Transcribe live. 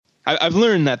I've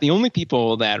learned that the only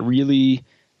people that really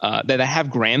that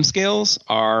have gram scales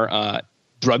are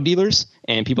drug dealers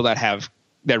and people that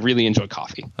really enjoy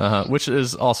coffee. Which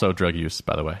is also drug use,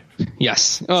 by the way.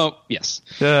 Yes. Oh, yes.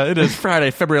 It is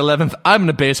Friday, February 11th. I'm in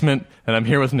the basement, and I'm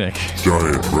here with Nick.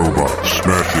 Giant robot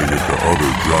smashing into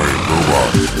other giant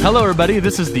robots. Hello, everybody.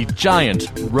 This is the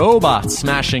Giant Robot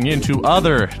Smashing into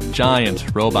Other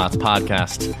Giant Robots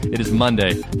podcast. It is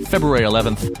Monday, February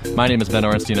 11th. My name is Ben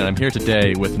Orenstein, and I'm here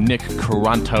today with Nick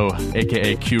Caranto,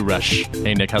 a.k.a. Q-Rush.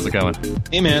 Hey, Nick. How's it going?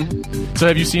 Hey, man. So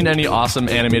have you seen any awesome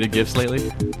animated GIFs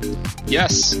lately?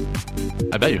 Yes.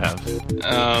 I bet you have.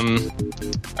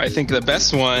 I think the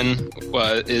best one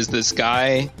is this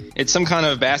guy. It's some kind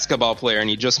of basketball player, and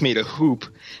he just made a hoop.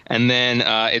 And then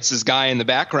it's this guy in the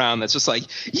background that's just like,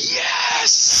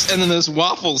 yes! And then there's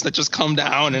waffles that just come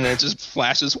down, and it just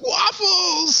flashes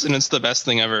waffles! And it's the best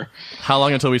thing ever. How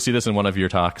long until we see this in one of your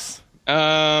talks?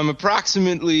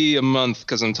 Approximately a month,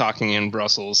 because I'm talking in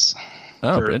Brussels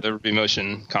for the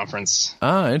RubyMotion conference.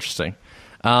 Interesting.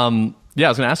 Yeah, I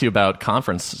was going to ask you about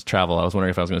conference travel. I was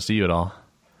wondering if I was going to see you at all.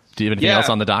 Do you have anything else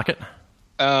on the docket?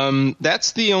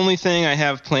 That's the only thing I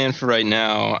have planned for right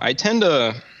now. I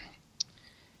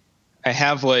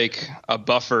have like a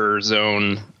buffer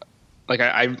zone. Like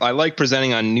I like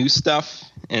presenting on new stuff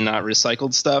and not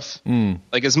recycled stuff.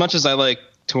 Like as much as I like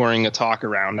touring a talk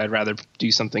around, I'd rather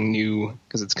do something new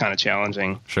because it's kind of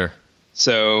challenging. Sure.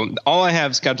 So all I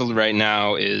have scheduled right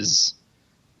now is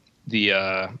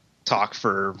the talk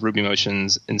for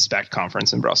RubyMotion's Inspect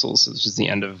conference in Brussels, which is the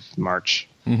end of March.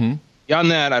 Mm-hmm.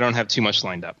 Beyond that, I don't have too much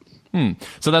lined up.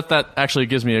 So that actually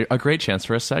gives me a great chance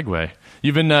for a segue.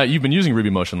 You've been using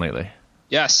RubyMotion lately.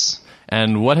 Yes.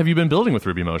 And what have you been building with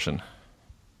RubyMotion?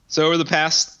 So over the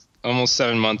past almost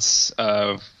 7 months,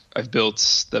 I've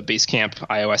built the Basecamp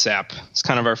iOS app. It's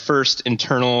kind of our first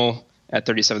internal at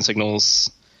 37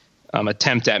 Signals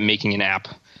attempt at making an app.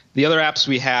 The other apps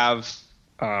we have,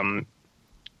 an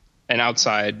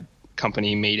outside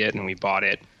company made it, and we bought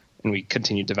it, and we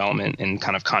continued development and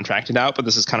kind of contracted out. But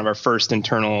this is kind of our first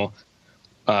internal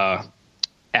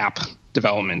app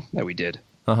development that we did.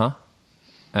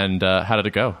 And how did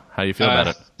it go? How do you feel about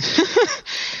it?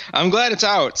 I'm glad it's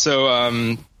out.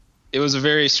 So it was a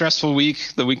very stressful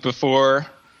week the week before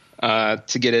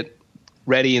to get it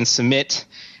ready and submit.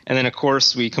 And then, of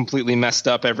course, we completely messed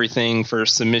up everything for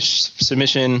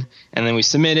submission. And then we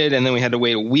submitted, and then we had to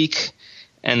wait a week.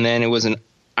 And then it was an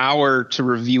hour to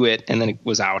review it, and then it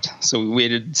was out. So we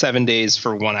waited 7 days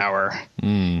for 1 hour.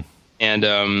 And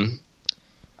I'm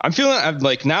feeling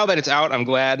like now that it's out, I'm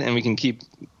glad, and we can keep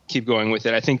going with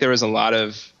it. I think there was a lot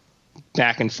of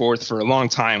back and forth for a long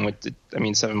time.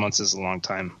 7 months is a long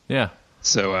time. Yeah.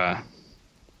 So I'm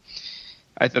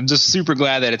just super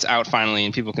glad that it's out finally,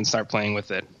 and people can start playing with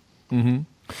it. Mm-hmm.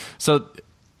 So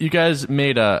you guys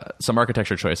made some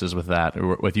architecture choices with that,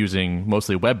 with using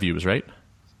mostly web views, right?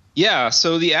 Yeah,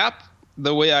 so the app,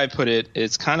 the way I put it,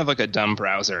 it's kind of like a dumb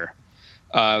browser.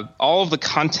 All of the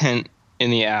content in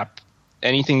the app,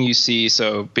 anything you see,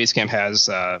 so Basecamp has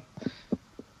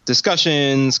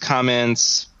discussions,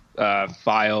 comments,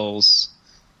 files,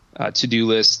 to-do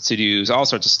lists, to-dos, all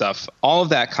sorts of stuff. All of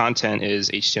that content is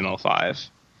HTML5,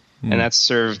 and that's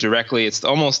served directly. It's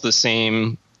almost the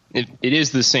same. It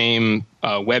is the same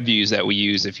web views that we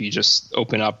use if you just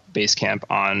open up Basecamp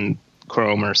on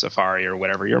Chrome or Safari or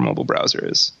whatever your mobile browser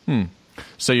is.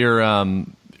 So you're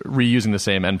reusing the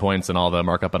same endpoints and all the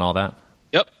markup and all that?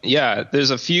 Yep. Yeah. There's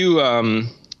a few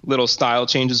little style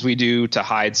changes we do to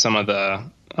hide some of the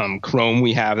Chrome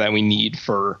we have that we need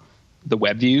for the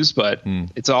web views, but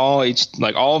it's all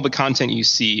all the content you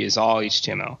see is all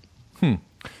HTML.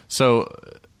 So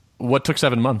what took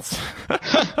 7 months?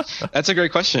 That's a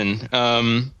great question.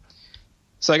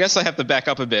 So I guess I have to back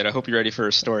up a bit. I hope you're ready for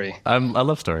a story. I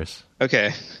love stories.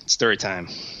 Okay, story time.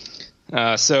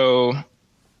 So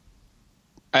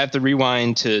I have to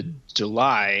rewind to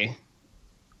July.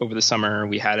 Over the summer,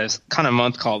 we had a kind of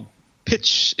month called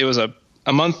Pitch. It was a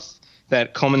month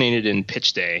that culminated in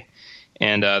Pitch Day.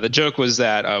 And the joke was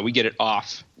that we get it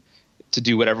off to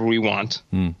do whatever we want.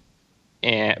 And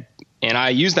I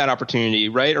used that opportunity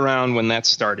right around when that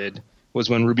started was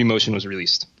when RubyMotion was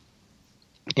released.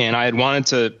 And I had wanted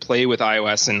to play with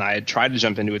iOS, and I had tried to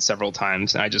jump into it several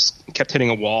times, and I just kept hitting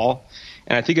a wall.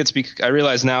 And I think it's because I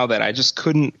realize now that I just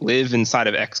couldn't live inside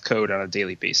of Xcode on a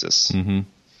daily basis.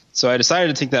 So I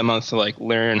decided to take that month to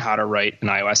learn how to write an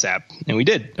iOS app, and we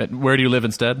did. Where do you live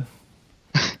instead?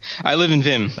 I live in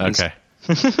Vim. Okay.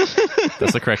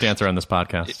 That's the correct answer on this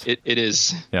podcast. It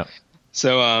is. Yeah.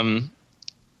 So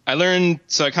I learned.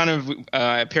 So I kind of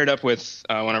I paired up with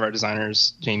one of our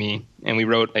designers, Jamie, and we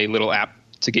wrote a little app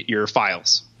to get your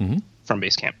files from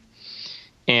Basecamp.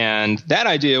 And that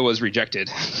idea was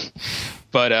rejected.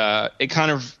 But it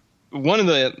kind of, one of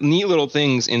the neat little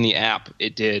things in the app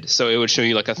it did, so it would show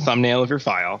you like a thumbnail of your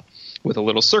file with a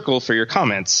little circle for your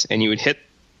comments, and you would hit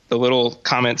the little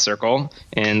comment circle,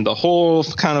 and the whole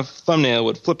kind of thumbnail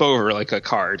would flip over like a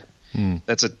card.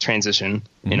 That's a transition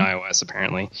in iOS,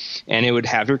 apparently. And it would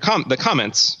have your the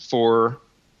comments for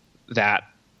that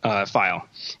file.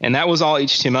 And that was all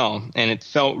HTML, and it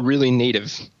felt really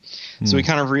native. So we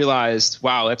kind of realized,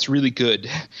 wow, that's really good.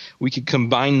 We could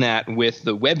combine that with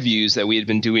the web views that we had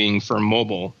been doing for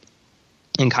mobile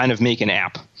and kind of make an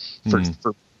app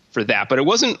for that. But it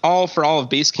wasn't all for all of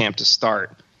Basecamp to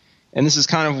start. And this is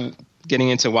kind of getting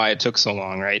into why it took so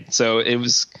long, right? So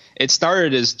it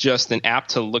started as just an app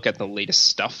to look at the latest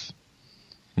stuff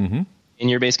in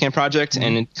your Basecamp project,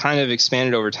 and it kind of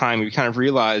expanded over time. We kind of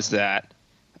realized that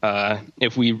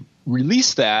if we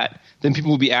release that, then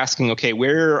people will be asking, okay,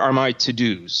 where are my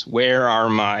to-dos? Where are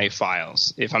my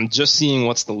files? If I'm just seeing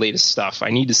what's the latest stuff,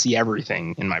 I need to see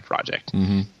everything in my project.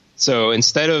 So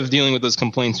instead of dealing with those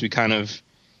complaints, we kind of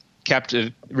kept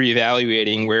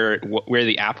reevaluating where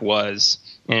the app was,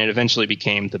 and it eventually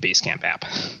became the Basecamp app.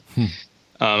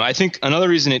 I think another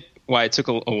reason why it took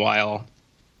a while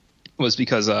was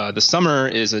because the summer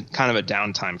is a kind of a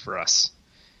downtime for us.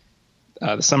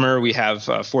 The summer we have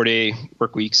 4-day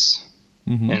work weeks,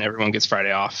 and everyone gets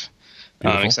Friday off,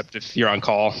 except if you're on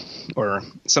call or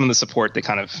some of the support, they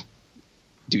kind of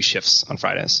do shifts on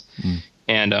Fridays.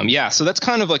 And so that's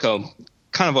kind of like a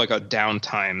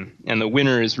downtime, and the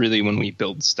winter is really when we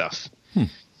build stuff.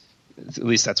 At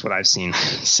least that's what I've seen.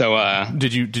 So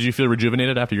did you feel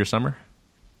rejuvenated after your summer?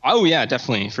 Oh yeah,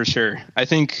 definitely, for sure. I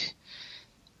think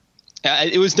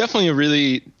it was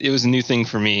definitely it was a new thing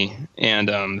for me, and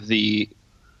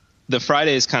the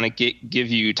Fridays kind of give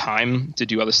you time to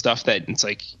do other stuff that it's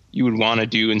like you would want to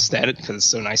do instead because it's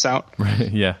so nice out.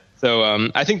 Right. Yeah. So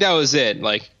I think that was it.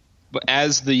 Like,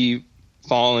 as the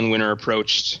fall and winter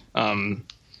approached,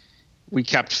 we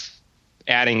kept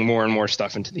adding more and more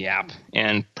stuff into the app,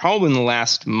 and probably in the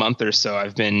last month or so,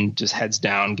 I've been just heads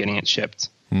down getting it shipped.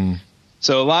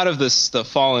 So a lot of the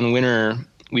fall and winter,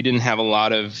 we didn't have a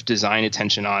lot of design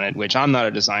attention on it, which I'm not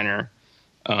a designer.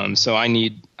 So I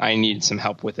need some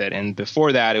help with it. And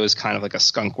before that, it was kind of like a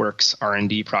skunkworks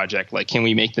R&D project. Like, can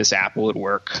we make this app? Will it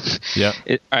work? Yeah.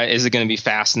 Is it going to be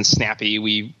fast and snappy?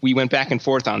 We went back and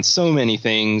forth on so many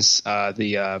things.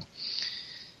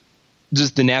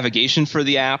 Just the navigation for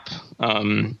the app.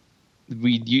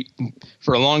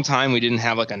 For a long time, we didn't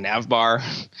have like a nav bar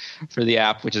for the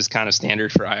app, which is kind of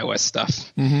standard for iOS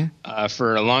stuff.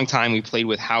 For a long time, we played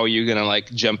with how you're going to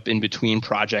like jump in between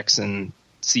projects and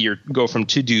go from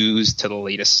to-dos to the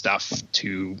latest stuff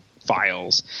to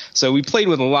files. So we played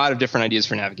with a lot of different ideas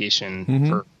for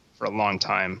navigation for a long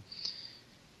time.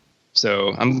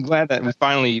 So I'm glad that we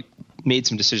finally made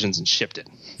some decisions and shipped it.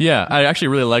 Yeah, I actually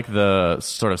really like the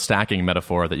sort of stacking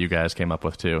metaphor that you guys came up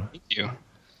with too. Thank you.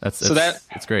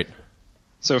 It's great.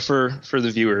 So for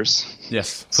the viewers.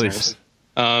 Yes, please.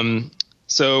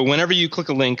 So whenever you click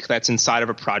a link that's inside of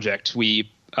a project, we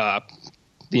the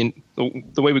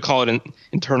way we call it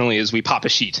internally is we pop a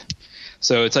sheet.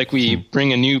 So it's like we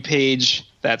bring a new page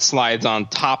that slides on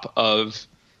top of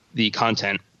the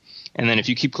content. And then if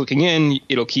you keep clicking in,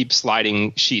 it'll keep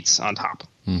sliding sheets on top.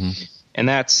 And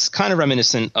that's kind of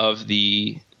reminiscent of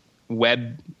the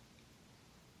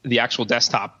actual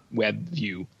desktop web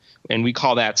view. And we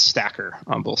call that Stacker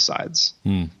on both sides.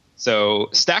 So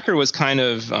Stacker was kind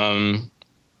of that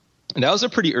was a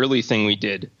pretty early thing we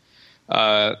did.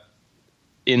 I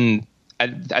think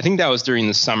that was during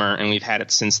the summer, and we've had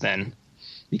it since then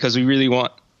because we really wanted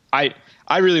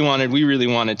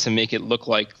to make it look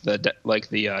like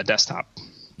the desktop.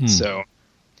 So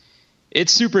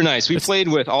it's super nice. We played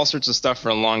with all sorts of stuff for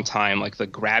a long time, like the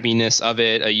grabbiness of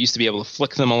it. I used to be able to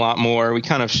flick them a lot more. We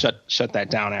kind of shut that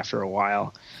down after a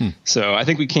while. So I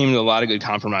think we came to a lot of good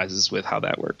compromises with how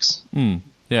that works.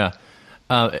 Yeah.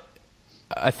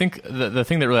 I think the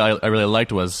thing that I really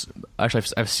liked was actually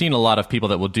I've seen a lot of people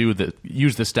that will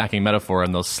use the stacking metaphor,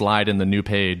 and they'll slide in the new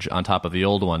page on top of the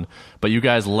old one. But you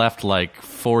guys left like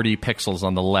 40 pixels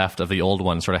on the left of the old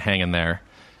one sort of hanging there.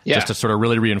 Yeah. Just to sort of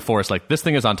really reinforce, like, this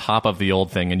thing is on top of the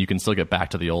old thing, and you can still get back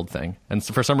to the old thing. And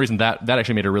so for some reason, that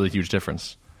actually made a really huge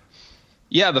difference.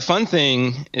 Yeah, the fun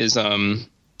thing is,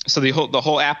 so the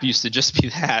whole app used to just be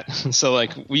that. So,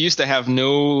 like, we used to have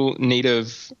no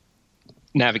native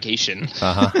navigation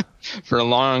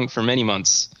for many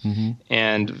months,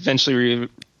 and eventually,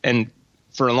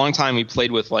 for a long time, we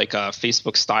played with like a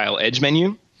Facebook-style edge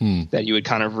menu that you would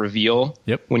kind of reveal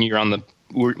when you're on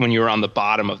when you were on the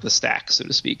bottom of the stack, so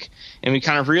to speak. And we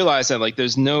kind of realized that like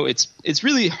it's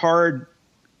really hard,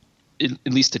 at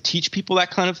least to teach people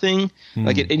that kind of thing.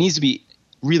 Like it needs to be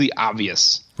really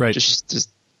obvious, right?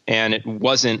 And it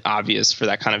wasn't obvious for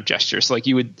that kind of gesture. So like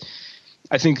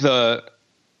I think the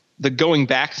going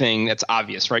back thing, that's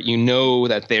obvious, right? You know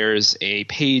that there's a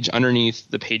page underneath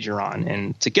the page you're on,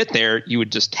 and to get there, you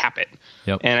would just tap it.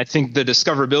 Yep. And I think the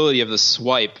discoverability of the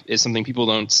swipe is something people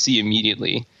don't see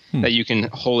immediately, that you can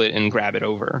hold it and grab it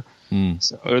over.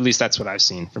 So, or at least that's what I've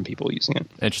seen from people using it.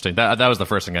 Interesting. That was the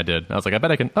first thing I did. I was like, I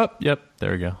bet I can. Oh, yep,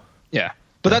 there we go. Yeah,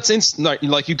 but that's instant.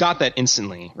 Like you got that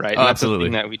instantly, right? Oh, and that's absolutely.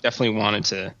 something that we definitely wanted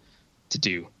to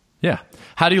do. Yeah.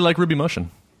 How do you like Ruby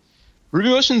Motion? Ruby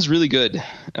Motion's really good.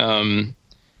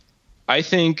 I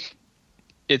think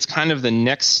it's kind of the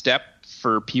next step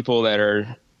for people that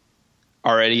are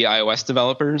already iOS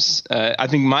developers. I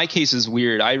think my case is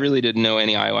weird. I really didn't know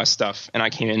any iOS stuff, and I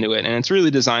came into it, and it's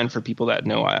really designed for people that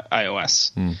know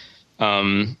iOS.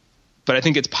 But I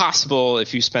think it's possible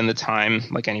if you spend the time,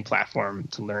 like any platform,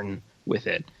 to learn with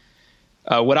it.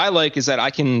 What I like is that I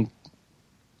can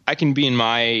be in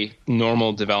my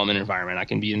normal development environment. I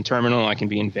can be in Terminal, I can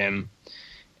be in Vim,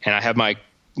 and I have my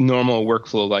normal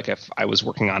workflow like if I was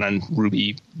working on a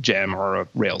Ruby gem or a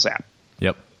Rails app.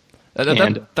 Yep.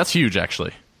 That's huge,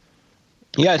 actually.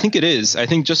 Yeah, I think it is. I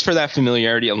think just for that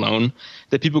familiarity alone,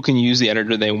 that people can use the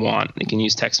editor they want. They can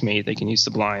use TextMate, they can use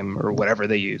Sublime, or whatever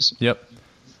they use. Yep.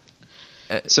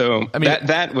 So I mean,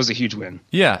 that was a huge win.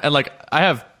 Yeah, and like I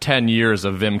have 10 years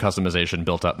of Vim customization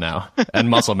built up now and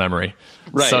muscle memory.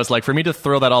 Right. So it's like for me to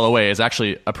throw that all away is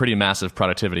actually a pretty massive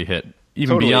productivity hit,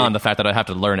 even beyond the fact that I have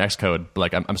to learn Xcode.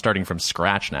 Like I'm starting from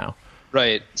scratch now.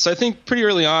 Right. So I think pretty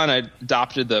early on, I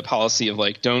adopted the policy of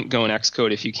like, don't go in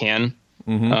Xcode if you can.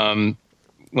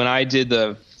 When I did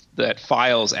that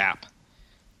Files app,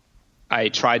 I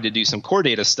tried to do some core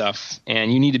data stuff,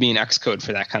 and you need to be in Xcode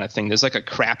for that kind of thing. There's like a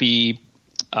crappy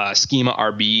schema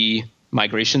RB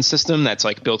migration system that's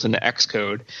like built into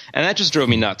Xcode, and that just drove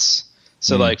me nuts.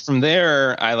 So like from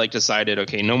there, I like decided,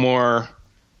 okay, no more,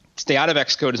 stay out of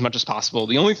Xcode as much as possible.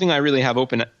 The only thing I really have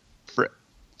open for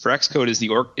Xcode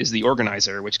is the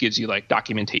organizer, which gives you like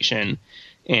documentation,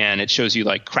 and it shows you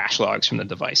like crash logs from the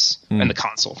device and the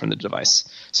console from the device.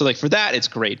 So like for that, it's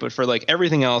great. But for like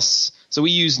everything else, so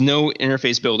we use no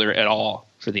interface builder at all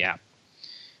for the app.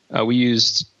 We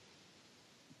use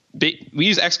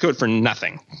Xcode for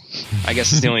nothing, I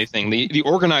guess is the only thing. The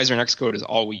organizer in Xcode is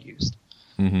all we used.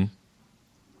 And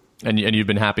you've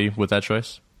been happy with that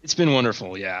choice? It's been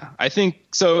wonderful, yeah. I think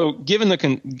so. Given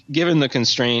the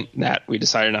constraint that we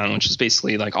decided on, which is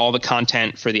basically like all the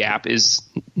content for the app is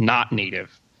not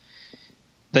native.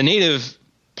 The native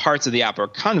parts of the app are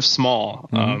kind of small.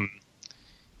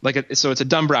 So it's a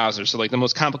dumb browser. So like the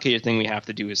most complicated thing we have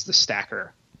to do is the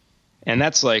stacker, and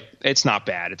that's like it's not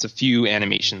bad. It's a few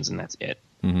animations and that's it.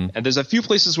 And there's a few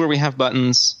places where we have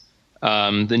buttons.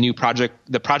 The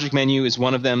project menu is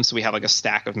one of them. So we have like a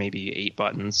stack of maybe 8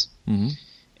 buttons.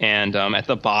 And at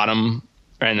the bottom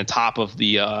and the top of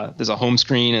the there's a home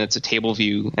screen, and it's a table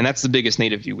view, and that's the biggest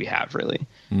native view we have, really.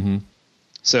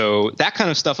 So that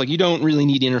kind of stuff, like you don't really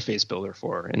need interface builder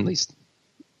for. At least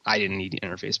I didn't need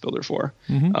interface builder for.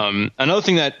 Another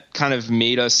thing that kind of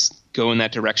made us go in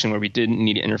that direction where we didn't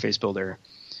need interface builder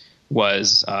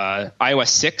was iOS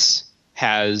 6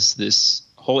 has this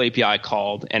whole API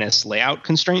called NS layout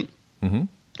constraint, and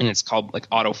it's called like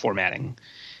auto formatting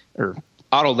or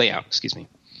auto layout, excuse me.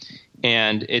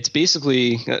 And it's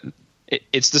basically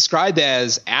it's described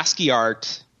as ASCII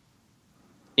art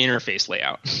interface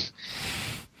layout,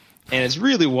 and it's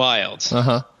really wild,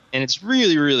 and it's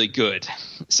really, really good.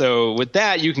 So with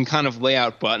that, you can kind of lay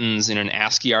out buttons in an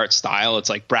ASCII art style. It's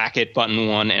like bracket button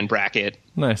 1 and bracket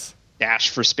nice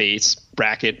dash for space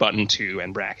bracket button 2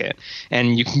 and bracket,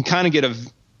 and you can kind of get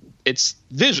it's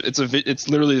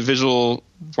literally a visual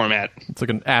format. It's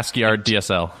like an ASCII art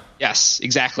DSL. Yes,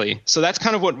 exactly. So that's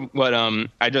kind of what I'm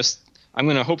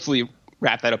going to hopefully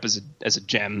wrap that up as a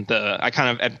gem. I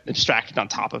kind of abstracted on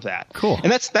top of that. Cool.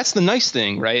 And that's the nice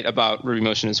thing, right, about Ruby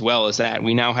Motion as well, is that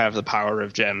we now have the power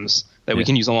of gems that we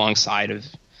can use alongside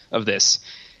of this.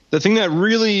 The thing that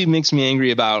really makes me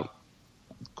angry about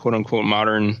quote unquote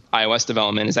modern iOS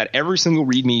development is that every single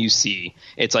README you see,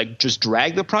 it's like just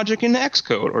drag the project into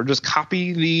Xcode or just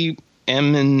copy the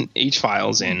M and H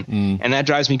files in, and that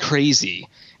drives me crazy.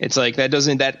 It's like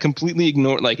that completely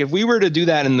ignore. Like if we were to do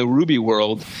that in the Ruby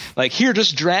world, like here,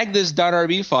 just drag this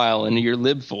 .rb file into your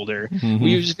lib folder,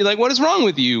 we would just be like, what is wrong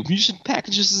with you? You should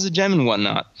package this as a gem and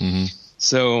whatnot.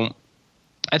 So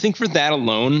I think for that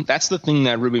alone, that's the thing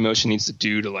that RubyMotion needs to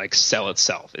do to like sell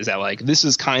itself. Is that like this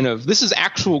is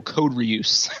actual code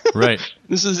reuse, Right?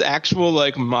 This is actual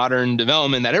like modern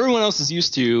development that everyone else is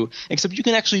used to, except you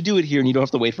can actually do it here and you don't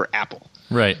have to wait for Apple.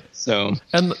 Right. So,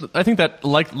 and I think that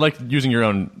like using your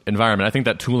own environment, I think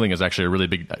that tooling is actually a really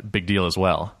big deal as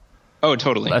well. Oh,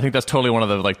 totally. I think that's totally one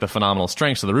of the phenomenal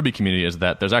strengths of the Ruby community is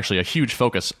that there's actually a huge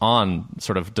focus on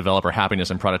sort of developer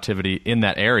happiness and productivity in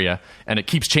that area, and it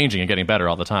keeps changing and getting better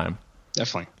all the time.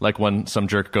 Definitely. Like when some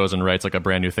jerk goes and writes like a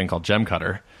brand new thing called Gem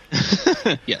Cutter.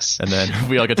 Yes. And then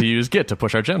we all get to use Git to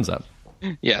push our gems up.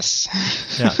 Yes.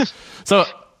 Yeah. So,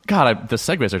 God, the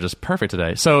segues are just perfect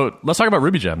today. So let's talk about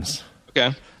Ruby gems.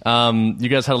 Okay. You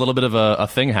guys had a little bit of a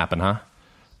thing happen, huh?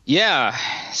 Yeah.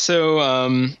 So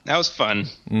that was fun.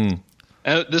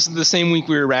 This is the same week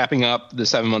we were wrapping up the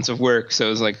 7 months of work,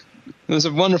 so it was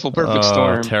a wonderful, perfect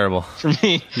storm. Terrible for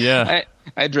me. Yeah,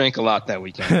 I drank a lot that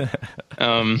weekend.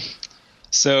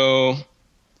 So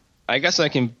I guess I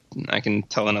can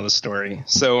tell another story.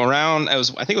 So I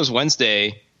think it was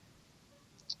Wednesday.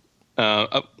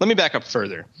 Let me back up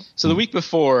further. So the week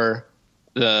before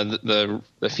the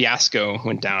fiasco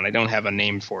went down, I don't have a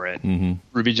name for it.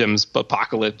 Ruby Gems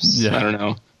Apocalypse. Yeah. I don't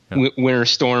know. Yeah. Winter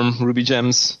Storm Ruby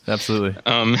Gems. Absolutely.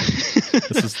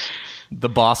 This is the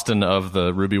Boston of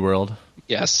the Ruby world.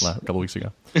 Yes. A couple weeks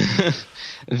ago.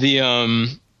 We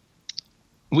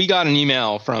got an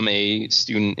email from a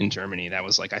student in Germany that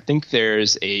was like, I think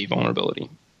there's a vulnerability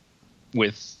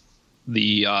with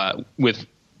the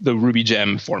Ruby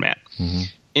Gem format.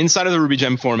 Inside of the Ruby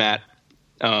Gem format,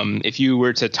 if you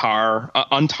were to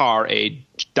untar a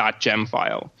 .gem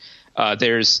file,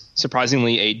 there's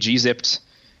surprisingly a gzipped.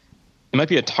 It might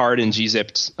be a tarred and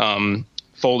gzipped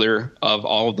folder of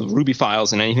all of the Ruby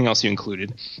files and anything else you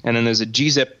included. And then there's a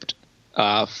gzipped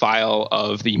file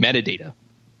of the metadata.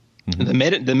 The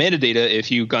metadata,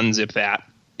 if you gunzip that,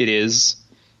 it is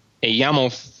a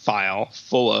YAML file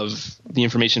full of the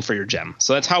information for your gem.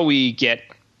 So that's how we get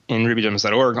in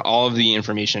rubygems.org all of the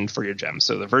information for your gem.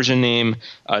 So the version name,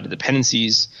 the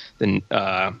dependencies, the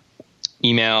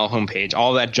email, homepage,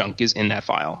 all that junk is in that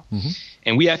file.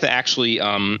 And we have to actually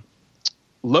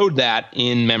load that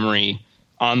in memory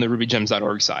on the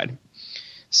rubygems.org side.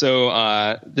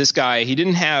 So this guy, I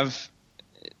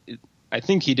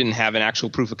think he didn't have an actual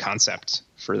proof of concept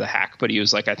for the hack, but he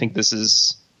was like, I think this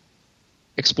is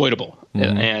exploitable.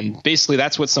 And basically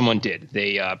that's what someone did.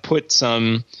 They put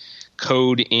some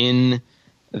code in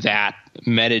that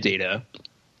metadata,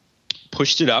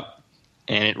 pushed it up,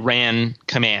 and it ran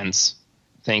commands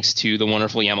thanks to the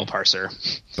wonderful YAML parser.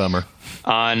 Bummer.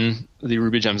 On the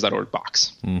rubygems.org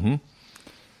box. And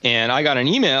I got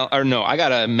I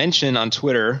got a mention on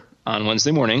Twitter on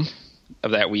Wednesday morning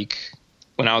of that week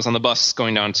when I was on the bus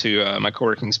going down to my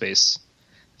co-working space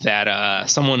that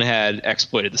someone had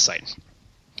exploited the site.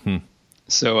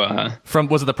 So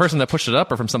was it the person that pushed it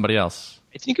up or from somebody else?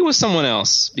 I think it was someone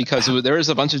else because there was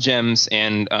a bunch of gems,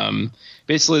 and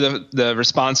basically the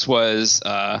response was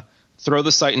throw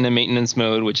the site into maintenance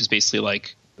mode, which is basically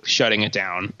like shutting it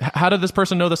down. How did this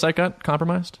person know the site got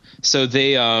compromised? So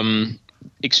they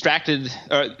extracted.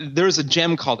 There was a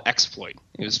gem called Exploit.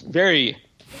 It was very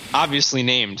obviously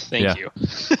named. Thank you.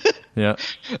 Yeah.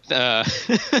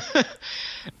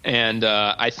 And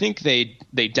I think they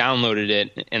downloaded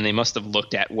it and they must have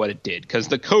looked at what it did because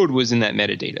the code was in that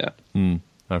metadata.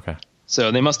 Okay.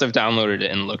 So they must have downloaded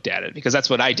it and looked at it because that's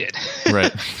what I did.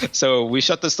 Right. So we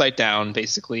shut the site down.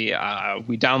 Basically,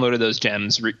 we downloaded those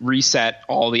gems, reset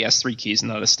all the S3 keys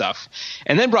and other stuff,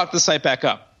 and then brought the site back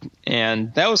up.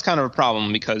 And that was kind of a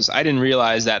problem because I didn't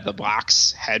realize that the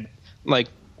box had, like,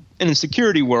 in the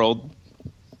security world,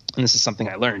 and this is something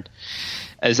I learned,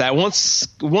 is that once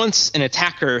an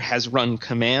attacker has run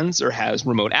commands or has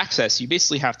remote access, you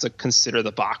basically have to consider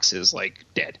the box as like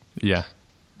dead. Yeah.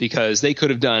 Because they could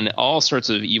have done all sorts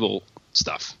of evil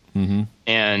stuff.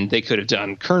 And they could have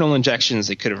done kernel injections.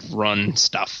 They could have run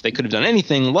stuff. They could have done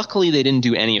anything. Luckily, they didn't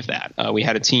do any of that. We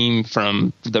had a team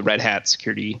from the Red Hat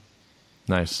security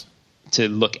to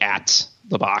look at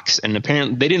the box, and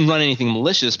apparently they didn't run anything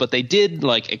malicious, but they did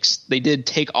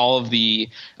take all of the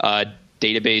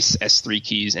database S3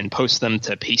 keys and post them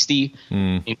to pasty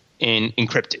and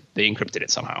encrypt it. They encrypted it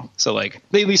somehow. So like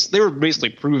they were basically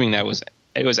proving that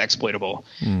it was exploitable.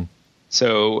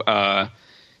 So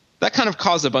that kind of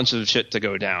caused a bunch of shit to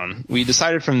go down. We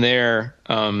decided from there.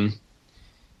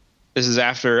 This is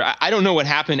after I don't know what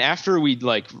happened after we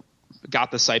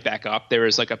got the site back up. There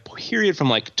was like a period from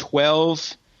like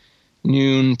 12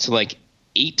 noon to like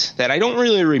 8 that I don't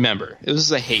really remember. It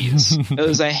was a haze. It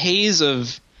was a haze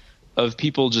of of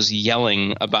people just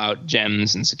yelling about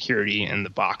gems and security and the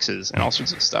boxes and all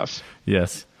sorts of stuff.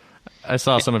 Yes. I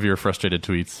saw some of your frustrated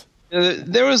tweets.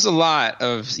 There was a lot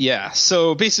of, yeah.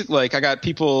 So basically, like, I got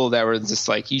people that were just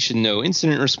like, you should know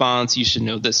incident response, you should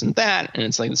know this and that. And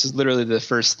it's like, this is literally the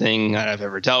first thing that I've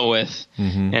ever dealt with.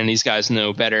 And these guys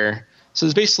know better. So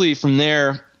it's basically from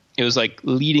there, it was like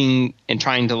leading and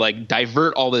trying to like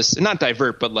divert all this, not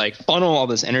divert, but like funnel all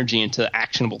this energy into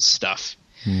actionable stuff.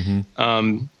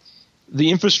 The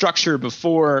infrastructure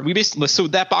before we basically, so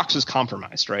that box was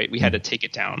compromised, right? We had to take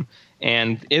it down,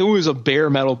 and it was a bare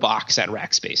metal box at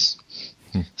Rackspace.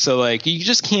 So like, you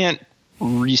just can't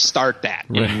restart that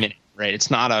in a minute, right? It's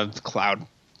not a cloud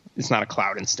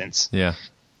instance. Yeah.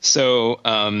 So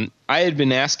I had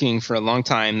been asking for a long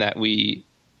time that we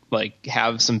like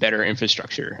have some better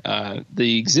infrastructure.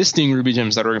 The existing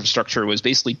RubyGems.org infrastructure was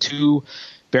basically two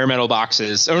bare metal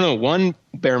boxes. Oh no, one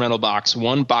bare metal box,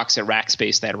 one box at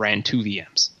Rackspace that ran 2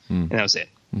 VMs, and that was it.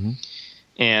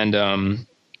 And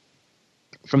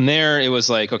from there, it was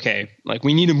like, okay, like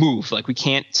we need to move. Like we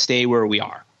can't stay where we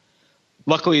are.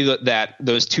 Luckily, that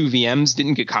those 2 VMs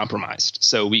didn't get compromised,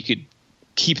 so we could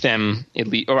keep them at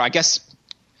least. Or I guess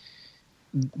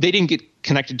they didn't get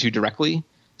connected to directly.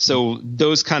 So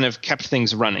those kind of kept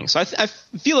things running. So I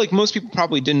feel like most people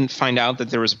probably didn't find out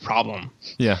that there was a problem.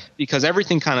 Yeah. Because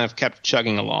everything kind of kept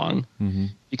chugging along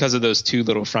because of those 2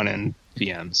 little front end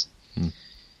VMs.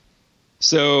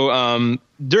 So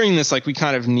during this, like we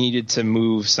kind of needed to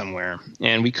move somewhere,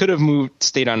 and we could have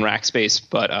stayed on Rackspace,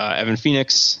 but Evan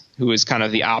Phoenix, who is kind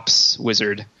of the ops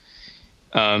wizard,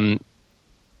 we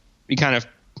kind of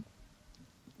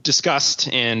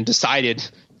discussed and decided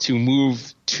to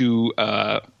move to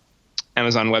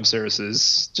Amazon Web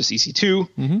Services, just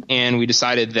EC2, and we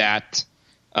decided that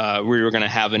we were going to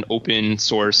have an open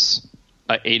source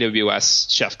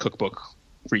AWS Chef Cookbook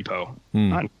repo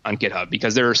on GitHub,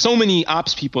 because there are so many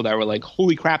ops people that were like,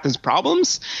 holy crap, there's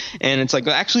problems. And it's like,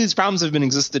 actually, these problems have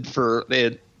they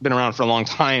had been around for a long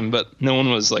time, but no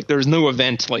one was like, there was no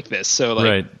event like this. So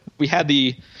like we had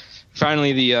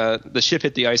finally the ship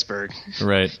hit the iceberg.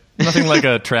 Right. Nothing like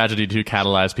a tragedy to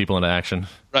catalyze people into action.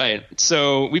 Right.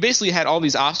 So we basically had all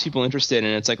these ops people interested,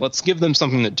 and it's like, let's give them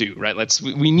something to do, right?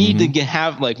 We need to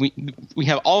have like, we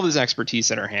have all this expertise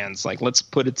at our hands. Like, let's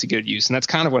put it to good use. And that's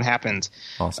kind of what happened.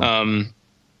 Awesome.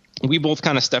 We both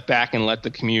kind of stepped back and let the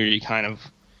community kind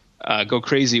of go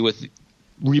crazy with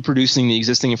reproducing the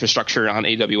existing infrastructure on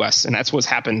AWS. And that's what's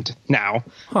happened now.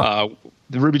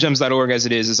 The RubyGems.org as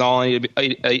it is all on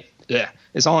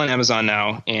it's all on Amazon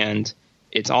now, and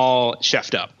it's all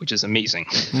chefed up, which is amazing.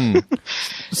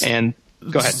 And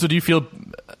go ahead. So do you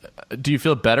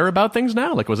feel better about things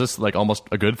now? Like, was this like almost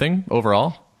a good thing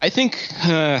overall? I think,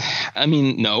 no. I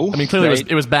mean, clearly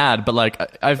it was bad, but like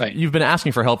you've been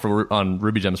asking for help on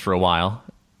RubyGems for a while,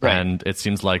 and it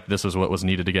seems like this was what was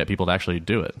needed to get people to actually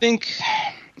do it. I think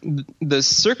the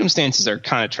circumstances are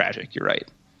kind of tragic. You're right.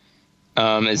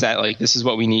 Is that like, this is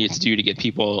what we needed to do to get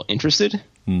people interested?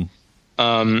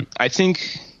 I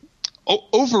think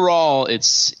overall it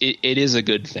is a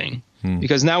good thing,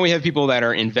 because now we have people that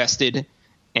are invested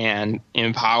and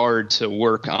empowered to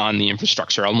work on the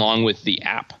infrastructure along with the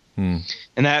app. And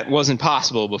that wasn't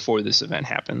possible before this event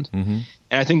happened. And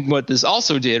I think what this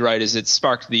also did, right, is it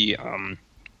sparked the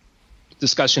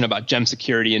discussion about gem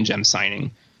security and gem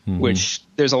signing, which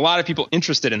there's a lot of people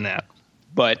interested in that,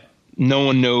 but no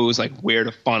one knows like where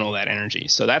to funnel that energy.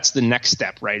 So that's the next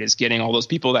step, right? Is getting all those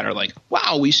people that are like,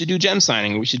 wow, we should do gem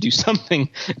signing. We should do something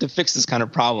to fix this kind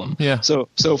of problem. Yeah. So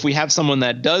if we have someone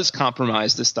that does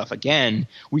compromise this stuff again,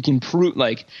 we can prove,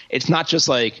 like, it's not just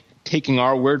like taking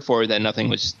our word for it that nothing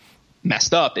was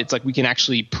messed up. It's like we can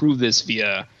actually prove this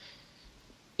via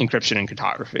encryption and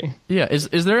cryptography. Yeah.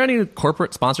 Is there any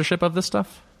corporate sponsorship of this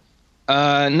stuff?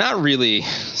 Not really.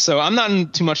 So I'm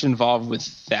not too much involved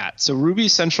with that. So Ruby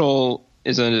Central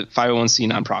is a 501c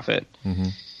nonprofit,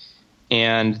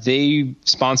 and they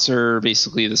sponsor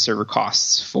basically the server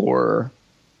costs for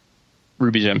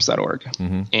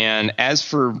RubyGems.org. And as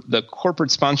for the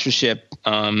corporate sponsorship,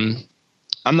 I'm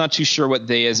not too sure what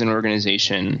they as an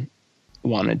organization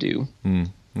want to do.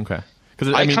 Okay.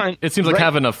 Because it seems like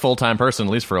having a full-time person,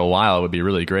 at least for a while, would be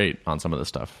really great on some of this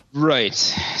stuff. Right.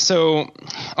 So,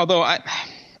 although I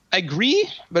agree,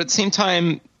 but at the same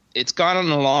time, it's gotten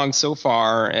along so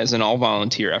far as an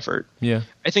all-volunteer effort. Yeah.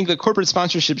 I think the corporate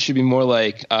sponsorship should be more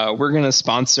like, we're going to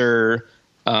sponsor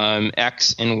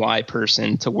X and Y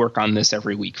person to work on this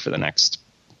every week for the next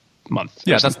month.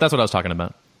 Yeah, that's what I was talking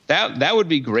about. That would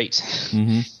be great.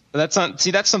 Mm-hmm. But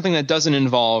that's something that doesn't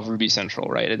involve Ruby Central,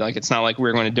 right? Like, it's not like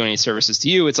we're going to donate services to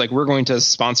you. It's like we're going to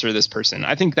sponsor this person.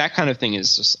 I think that kind of thing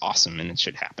is just awesome, and it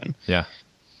should happen. Yeah.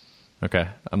 Okay.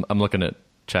 I'm looking at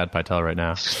Chad Pytel right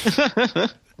now.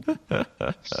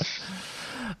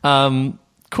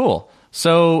 Cool.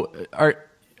 So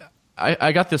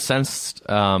I got this sense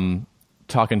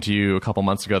talking to you a couple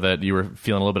months ago that you were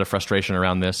feeling a little bit of frustration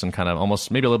around this and kind of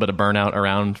almost maybe a little bit of burnout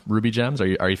around Ruby Gems.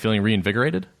 Are you feeling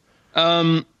reinvigorated?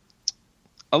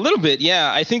 A little bit,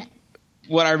 yeah. I think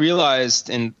what I realized,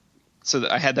 and so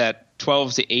that I had that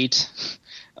 12 to 8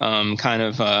 kind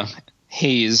of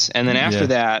haze, and then after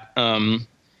that,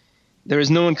 there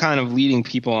was no one kind of leading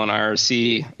people on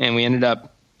IRC, and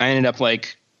I ended up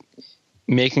like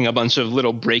making a bunch of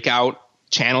little breakout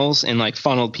channels and like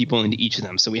funneled people into each of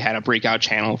them. So we had a breakout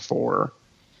channel for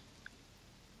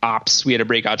ops. We had a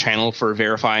breakout channel for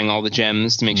verifying all the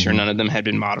gems to make sure none of them had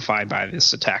been modified by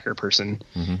this attacker person.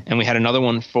 Mm-hmm. And we had another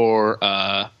one for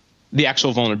the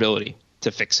actual vulnerability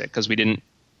to fix it, because we didn't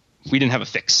have a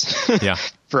fix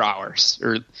for hours.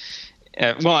 Or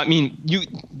well, I mean,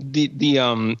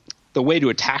 the way to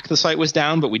attack the site was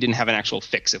down, but we didn't have an actual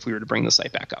fix if we were to bring the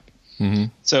site back up. Mm-hmm.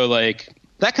 So like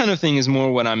that kind of thing is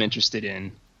more what I'm interested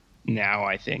in now,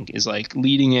 I think, is like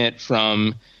leading it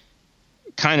from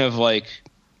kind of like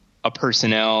a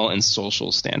personnel and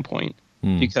social standpoint,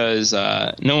 because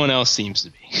no one else seems to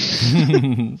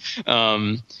be.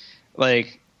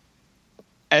 Like,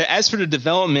 as for the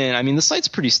development, I mean, the site's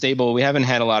pretty stable. We haven't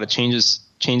had a lot of changes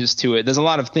to it. There's a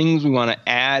lot of things we want to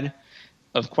add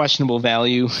of questionable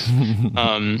value.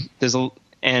 There's a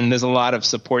lot of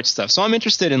support stuff. So I'm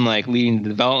interested in like leading the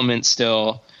development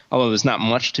still, although there's not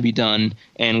much to be done,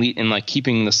 and like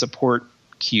keeping the support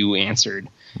queue answered,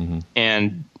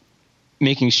 and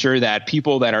making sure that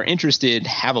people that are interested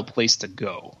have a place to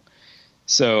go.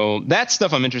 So that's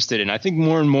stuff I'm interested in. I think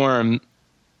more and more I'm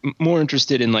more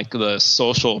interested in like the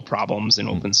social problems in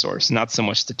open source, not so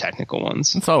much the technical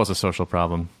ones. It's always a social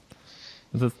problem.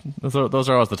 Those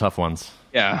are always the tough ones.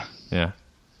 Yeah. Yeah.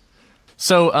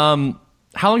 So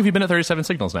how long have you been at 37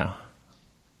 Signals now?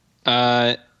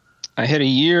 I hit a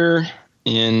year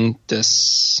in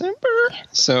December,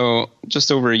 so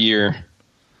just over a year.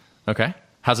 Okay.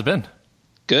 How's it been?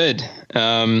 Good.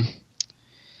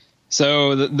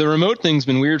 So the remote thing's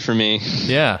been weird for me.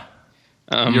 Yeah.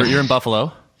 You're in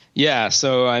Buffalo. Yeah.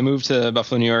 So I moved to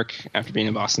Buffalo, New York after being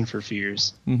in Boston for a few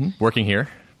years. Mm-hmm. Working here.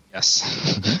 Yes.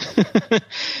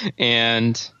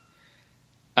 And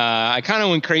I kind of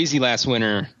went crazy last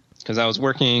winter because I was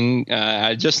working.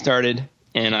 I just started,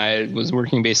 and I was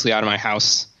working basically out of my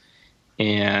house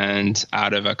and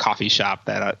out of a coffee shop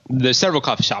there's several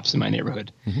coffee shops in my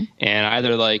neighborhood. Mm-hmm. And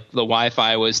either like the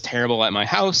Wi-Fi was terrible at my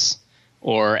house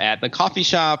or at the coffee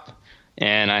shop,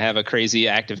 and I have a crazy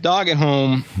active dog at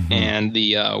home, and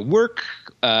the work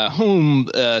home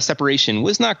separation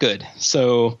was not good.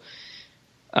 So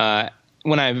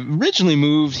when I originally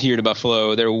moved here to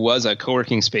Buffalo, there was a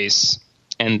co-working space,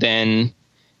 and then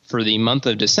for the month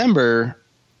of December,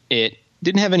 it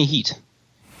didn't have any heat.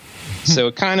 So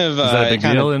it kind of... Is that a big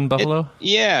deal in Buffalo?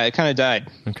 It kind of died.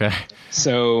 Okay.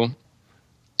 So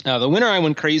the winter I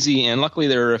went crazy, and luckily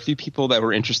there were a few people that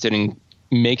were interested in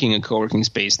making a co-working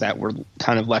space that were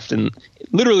kind of left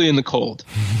literally in the cold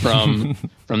from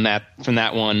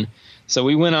that one. So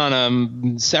we went on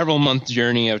a several month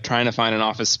journey of trying to find an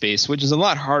office space, which is a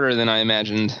lot harder than I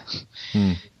imagined.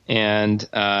 And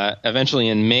eventually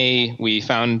in May, we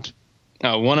found we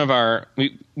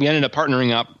ended up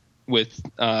partnering up with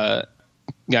a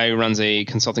guy who runs a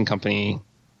consulting company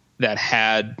that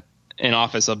had an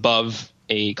office above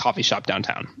a coffee shop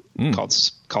downtown called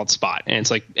Spot. And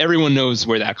it's like everyone knows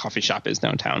where that coffee shop is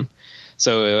downtown.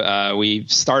 So we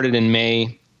started in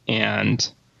May, and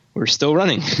we're still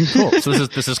running. Cool. So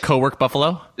this is Cowork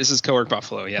Buffalo? This is Cowork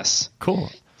Buffalo, yes.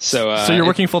 Cool. So you're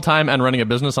working full time and running a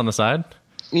business on the side?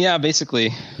 Yeah,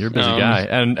 basically. You're a busy guy.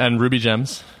 And Ruby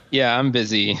Gems? Yeah, I'm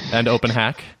busy. And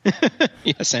OpenHack?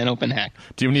 Yes, and OpenHack.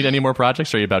 Do you need any more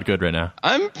projects, or are you about good right now?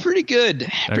 I'm pretty good.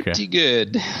 Pretty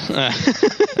good.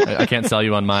 I can't sell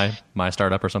you on my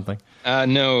startup or something?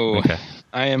 No. Okay.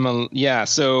 I am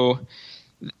so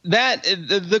that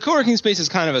the co-working space is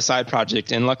kind of a side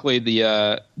project, and luckily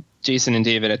the Jason and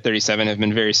David at 37 have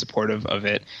been very supportive of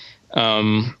it.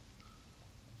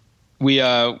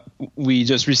 We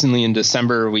just recently in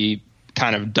December, we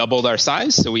kind of doubled our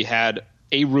size. So we had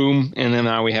a room, and then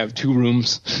now we have 2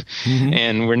 rooms,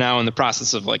 and we're now in the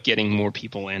process of like getting more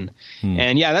people in.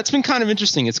 And yeah, that's been kind of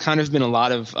interesting. It's kind of been a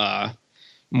lot of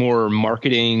more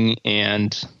marketing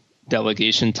and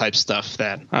delegation type stuff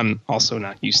that I'm also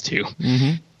not used to.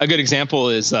 a good example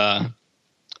is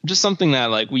just something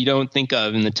that like we don't think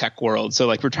of in the tech world. So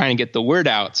like we're trying to get the word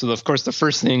out. So of course the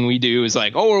first thing we do is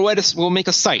like, we'll make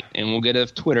a site and we'll get a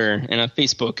Twitter and a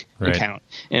Facebook account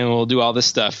and we'll do all this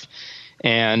stuff.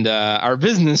 And our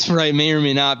business may or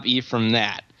may not be from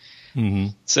that. Mm-hmm.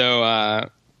 So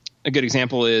a good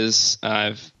example is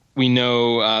I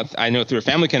know through a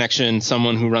family connection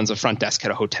someone who runs a front desk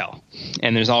at a hotel.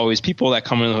 And there's always people that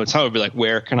come in the hotel and be like,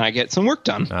 where can I get some work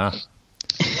done?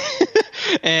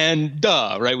 And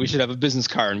right? We should have a business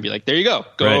card and be like, there you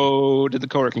go to the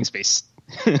co-working space.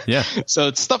 Yeah. So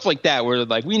it's stuff like that where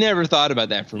like we never thought about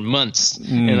that for months,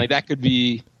 and like that could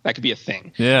be a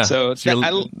thing. Yeah. So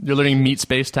you're learning meat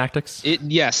space tactics.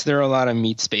 Yes, there are a lot of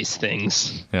meat space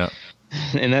things. Yeah.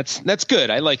 And that's good.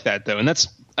 I like that though, and that's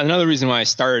another reason why I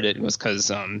started it was because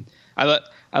I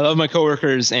love my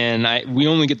coworkers, and we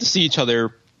only get to see each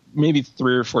other maybe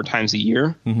 3 or 4 times a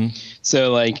year. Mm-hmm.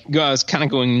 So like I was kind of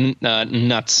going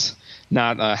nuts,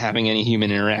 not having any human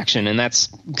interaction. And that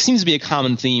seems to be a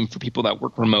common theme for people that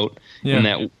work remote and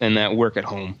that work at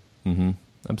home. Mm-hmm.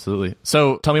 Absolutely.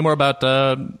 So tell me more about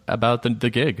the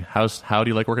gig. How do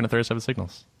you like working at 37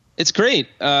 Signals? It's great.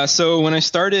 So when I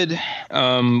started,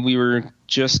 we were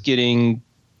just getting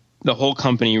the whole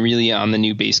company really on the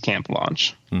new Basecamp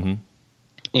launch. Mm-hmm.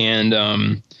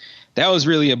 And that was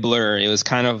really a blur. It was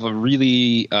kind of a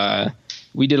really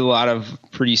we did a lot of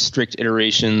pretty strict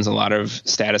iterations, a lot of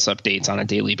status updates on a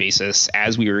daily basis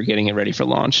as we were getting it ready for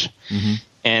launch. Mm-hmm.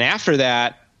 And after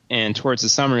that, and towards the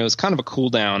summer, it was kind of a cool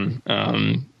down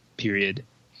period.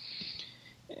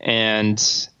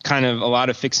 And kind of a lot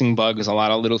of fixing bugs, a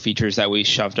lot of little features that we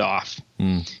shoved off.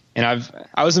 Mm. And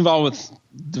I was involved with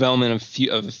development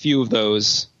of a few of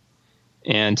those.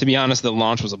 And to be honest, the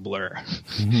launch was a blur.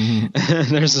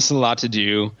 Mm-hmm. There's just a lot to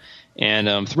do.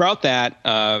 And throughout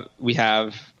that, we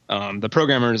have the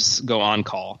programmers go on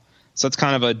call. So it's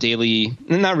kind of a daily,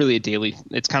 not really a daily,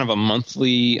 it's kind of a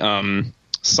monthly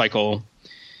cycle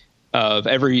of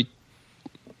every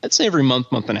month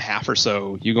and a half or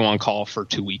so, you go on call for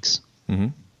 2 weeks. Mm-hmm.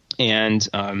 And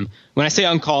when I say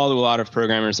on call to a lot of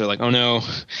programmers, they're like, oh no,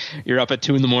 you're up at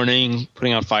 2 a.m.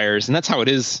 putting out fires. And that's how it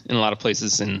is in a lot of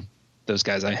places. And those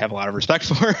guys I have a lot of respect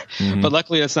for, mm-hmm. but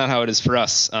luckily that's not how it is for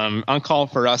us. On call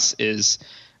for us is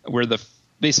we're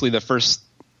basically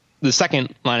the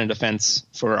second line of defense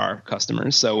for our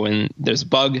customers. So when there's a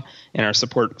bug and our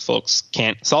support folks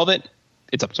can't solve it,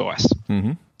 it's up to us.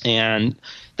 Mm-hmm. And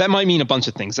that might mean a bunch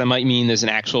of things. That might mean there's an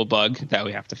actual bug that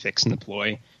we have to fix and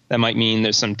deploy. That might mean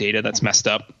there's some data that's messed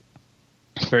up.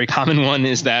 A very common one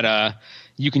is that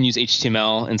you can use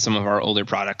HTML in some of our older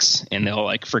products, and they'll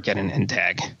like forget an end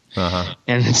tag. Uh-huh.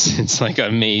 And it's like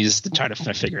a maze to try to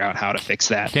figure out how to fix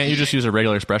that. Can't you just use a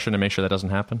regular expression to make sure that doesn't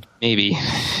happen? Maybe.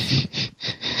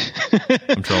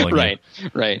 I'm trolling you.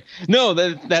 Right. No,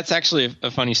 that's actually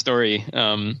a funny story.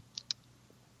 One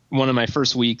of my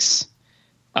first weeks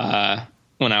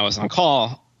when I was on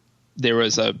call, there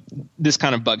was this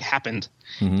kind of bug happened.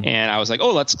 Mm-hmm. And I was like,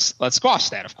 oh, let's squash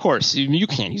that. Of course, you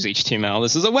can't use HTML.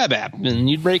 This is a web app, and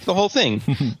you'd break the whole thing.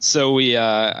 So we,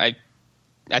 I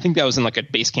think that was in like a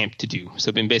Basecamp to do.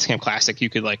 So in Basecamp Classic, you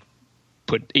could like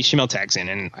put HTML tags in,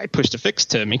 and I pushed a fix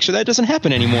to make sure that doesn't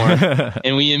happen anymore.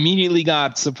 And we immediately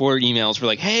got support emails for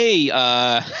like, hey,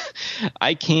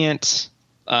 I can't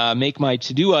make my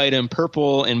to-do item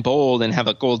purple and bold and have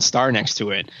a gold star next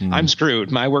to it. Mm-hmm. I'm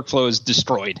screwed. My workflow is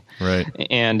destroyed. Right.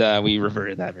 And we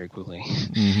reverted that very quickly.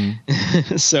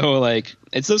 Mm-hmm. So like,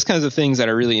 it's those kinds of things that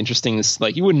are really interesting. It's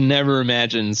like, you would never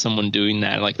imagine someone doing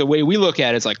that. Like the way we look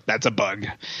at it, it's like, that's a bug.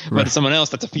 But to someone else,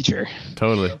 that's a feature.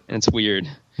 Totally. And it's weird.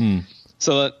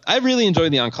 So I really enjoy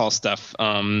the on-call stuff.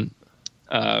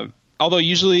 Although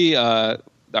usually our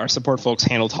support folks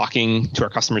handle talking to our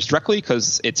customers directly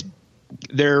because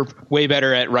they're way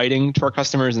better at writing to our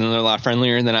customers, and they're a lot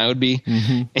friendlier than I would be.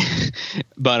 Mm-hmm.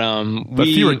 But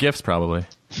fewer gifts, probably.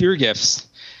 Fewer gifts.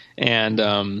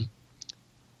 And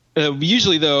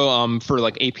usually, though, for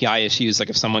like API issues, like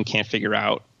if someone can't figure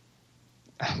out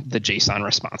the JSON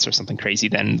response or something crazy,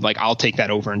 then like I'll take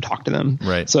that over and talk to them.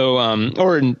 Right. So,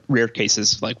 or in rare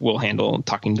cases, like we'll handle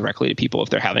talking directly to people if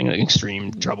they're having like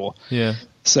extreme trouble. Yeah.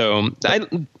 So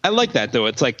I like that though.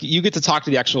 It's like you get to talk to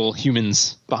the actual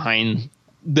humans behind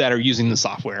that are using the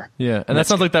software. Yeah. And that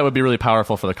sounds like that would be really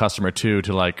powerful for the customer too,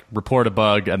 to like report a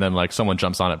bug and then like someone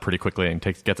jumps on it pretty quickly and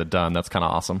gets it done. That's kind of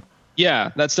awesome.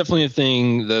 Yeah. That's definitely a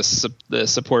thing the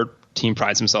support team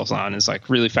prides themselves on, is like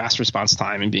really fast response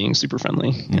time and being super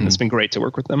friendly. Mm-hmm. And it's been great to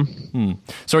work with them.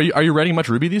 So are you writing much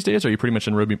Ruby these days, or are you pretty much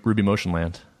in Ruby Motion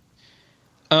land?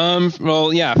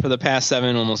 Well, yeah, for the past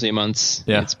 7, almost 8 months,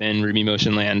 It's been Ruby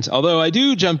Motion land. Although I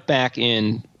do jump back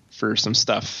in for some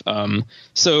stuff.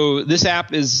 So this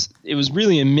app it was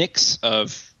really a mix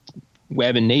of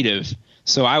web and native.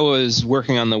 So I was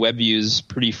working on the web views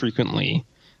pretty frequently.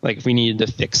 Like if we needed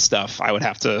to fix stuff, I would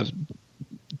have to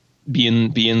be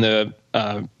in the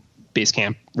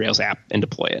Basecamp Rails app and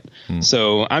deploy it.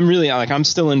 So I'm really I'm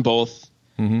still in both,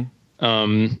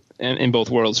 in both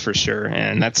worlds for sure,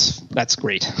 and that's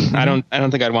great. I don't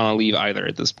think I'd want to leave either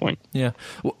at this point. Yeah,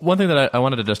 one thing that I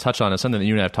wanted to just touch on is something that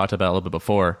you and I have talked about a little bit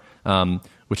before,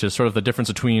 which is sort of the difference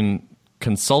between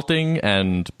consulting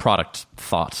and product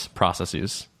thought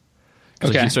processes.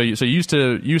 Okay. So you used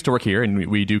to work here, and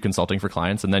we do consulting for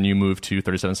clients, and then you moved to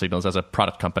 37 Signals as a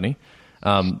product company.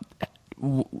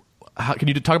 How, can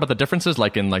you talk about the differences,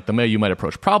 like in the way you might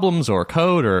approach problems or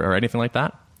code or anything like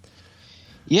that?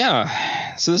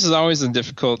 Yeah. So this is always a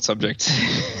difficult subject.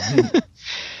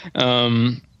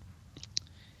 The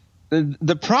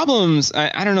problems,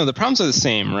 I don't know. The problems are the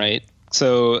same, right?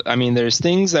 So I mean, there's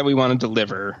things that we want to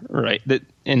deliver, right?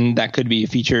 That could be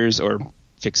features or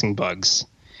fixing bugs.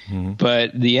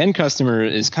 But the end customer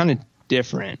is kind of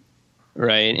different,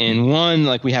 right? And one,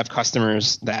 we have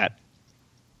customers that,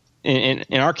 in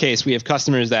our case, we have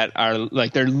customers that are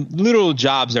their little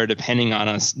jobs are depending on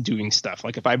us doing stuff.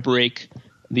 Like if I break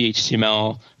the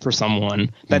HTML for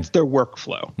someone, that's their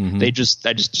workflow. I just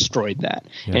destroyed that.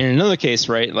 Yeah. And in another case,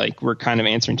 right, we're kind of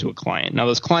answering to a client. Now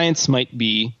those clients might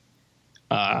be,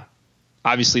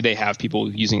 obviously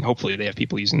hopefully they have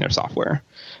people using their software.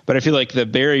 But I feel like the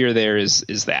barrier there is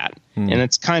that. And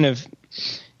it kind of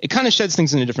sheds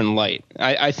things in a different light.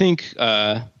 I think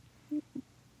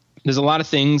there's a lot of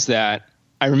things that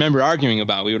I remember arguing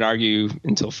about. We would argue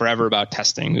until forever about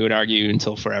testing. We would argue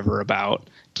until forever about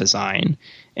design.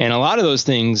 And a lot of those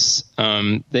things,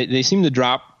 they seem to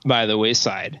drop by the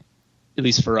wayside, at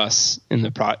least for us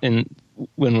when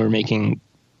we're making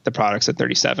the products at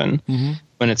 37.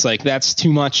 When it's that's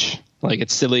too much,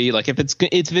 it's silly. If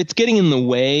it's getting in the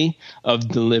way of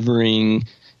delivering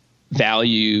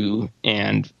value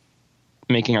and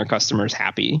making our customers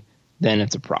happy, then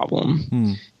it's a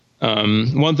problem.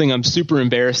 One thing I'm super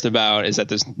embarrassed about is that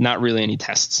there's not really any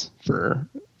tests for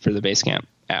the Basecamp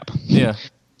app. Yeah.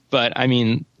 But I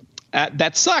mean,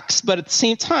 that sucks. But at the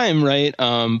same time, right,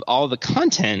 all the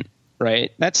content,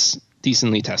 right, that's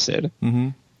decently tested.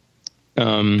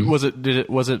 Was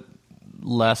it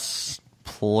less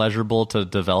pleasurable to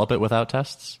develop it without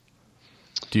tests?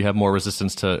 Do you have more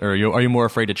resistance to, or are you more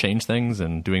afraid to change things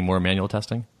and doing more manual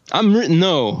testing?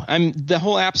 The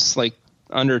whole app's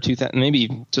under 2,000,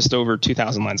 maybe just over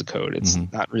 2,000 lines of code. It's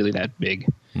not really that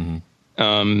big,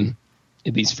 at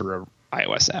least for an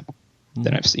iOS app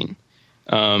that I've seen.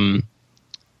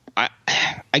 I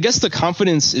guess the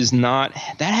confidence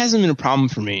that hasn't been a problem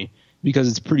for me because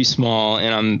it's pretty small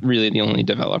and I'm really the only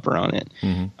developer on it.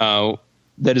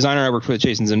 The designer I worked with,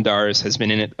 Jason Zimdaris, has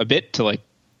been in it a bit to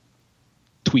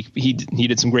tweak. He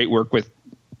did some great work with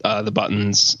the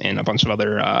buttons and a bunch of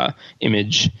other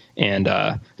image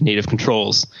and native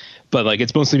controls, but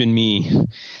it's mostly been me.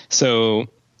 So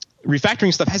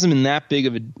refactoring stuff hasn't been that big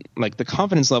of the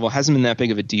confidence level hasn't been that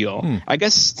big of a deal. I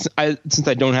guess since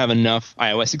I don't have enough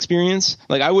iOS experience,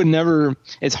 I would never.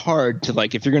 It's hard to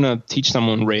if you're gonna teach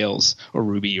someone Rails or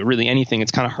Ruby or really anything,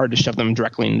 it's kind of hard to shove them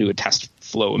directly into a test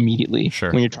flow immediately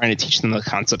when you're trying to teach them the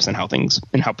concepts and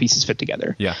how pieces fit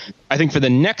together. Yeah, I think for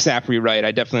the next app rewrite,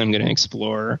 I definitely am going to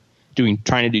explore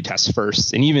trying to do tests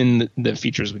first, and even the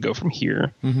features would go from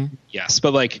here. Yes,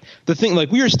 but the thing,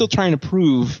 we are still trying to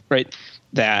prove, right,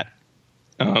 that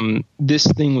this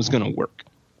thing was going to work.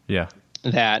 Yeah,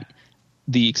 that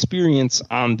the experience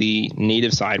on the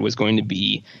native side was going to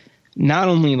be not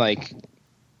only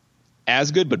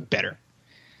as good but better.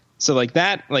 So a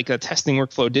testing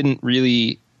workflow didn't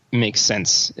really make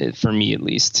sense for me, at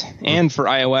least. And for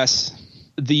iOS,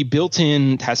 the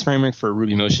built-in test framework for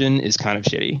RubyMotion is kind of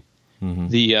shitty.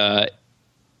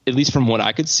 At least from what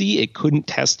I could see, it couldn't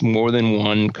test more than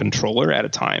one controller at a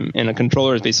time. And a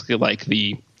controller is basically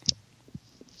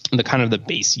the kind of the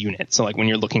base unit. So when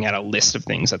you're looking at a list of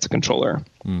things, that's a controller.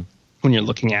 When you're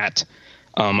looking at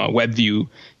a web view,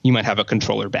 you might have a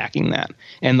controller backing that.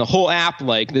 And the whole app,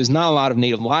 there's not a lot of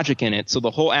native logic in it. So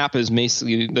the whole app is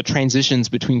basically the transitions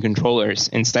between controllers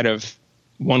instead of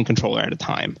one controller at a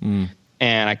time.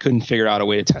 And I couldn't figure out a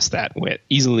way to test that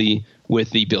easily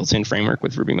with the built-in framework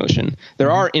with RubyMotion.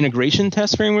 There are integration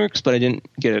test frameworks, but I didn't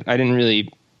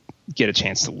really get a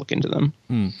chance to look into them.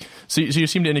 So you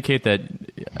seem to indicate that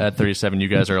at 37, you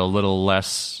guys are a little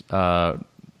less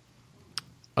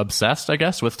obsessed, I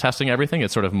guess, with testing everything.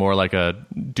 It's sort of more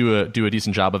do a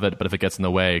decent job of it, but if it gets in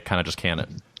the way, kind of just can it.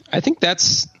 I think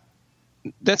that's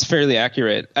That's fairly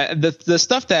accurate. The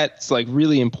stuff that's like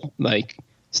really like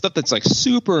stuff that's like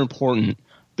super important,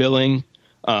 billing,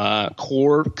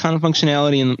 core kind of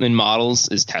functionality in models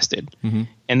is tested,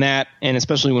 and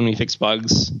especially when we fix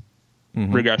bugs,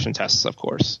 regression tests, of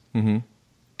course.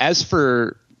 As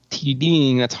for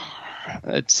TDDing,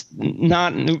 it's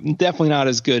definitely not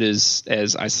as good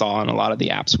as I saw in a lot of the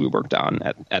apps we worked on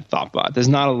at Thoughtbot. There's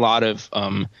not a lot of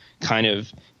kind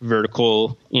of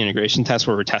vertical integration tests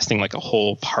where we're testing like a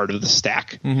whole part of the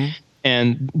stack.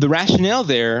 And the rationale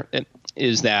there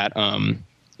is that,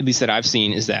 at least that I've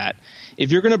seen, is that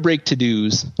if you're going to break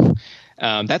to-dos,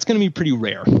 that's going to be pretty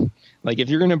rare. Like if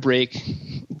you're going to break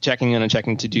checking and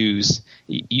unchecking to-dos,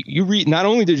 you not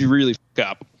only did you really fuck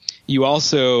up, you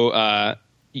also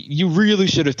you really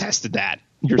should have tested that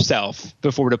yourself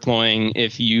before deploying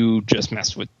if you just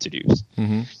messed with to-dos.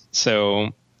 So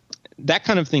that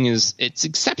kind of thing it's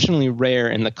exceptionally rare,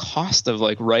 and the cost of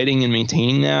like writing and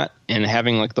maintaining that and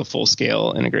having like the full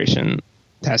scale integration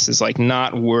test is like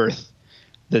not worth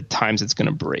the times it's going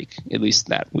to break, at least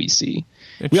that we see.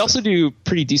 We also do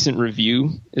pretty decent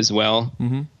review as well.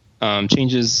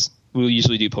 Changes, we'll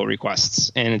usually do pull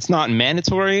requests, and it's not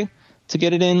mandatory to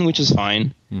get it in, which is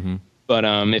fine. But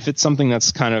if it's something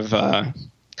that's kind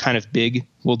of big,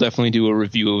 we'll definitely do a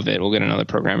review of it. We'll get another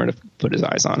programmer to put his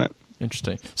eyes on it.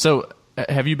 Interesting. So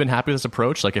have you been happy with this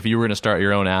approach? Like if you were going to start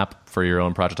your own app for your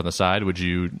own project on the side, would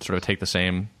you sort of take the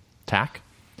same tack?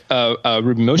 A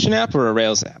RubyMotion app or a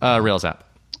Rails app? Rails app.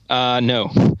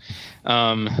 No.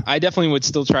 I definitely would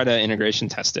still try to integration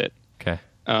test it. Okay.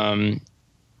 And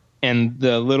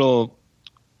the little...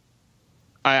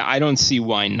 I don't see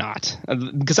why not,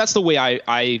 because that's the way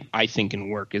I think and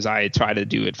work, is I try to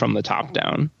do it from the top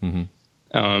down.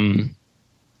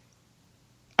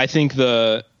 I think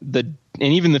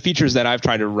and even the features that I've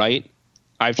tried to write,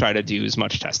 I've tried to do as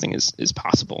much testing as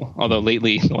possible. Although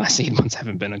lately, the last 8 months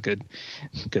haven't been a good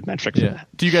metric for that.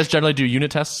 Do you guys generally do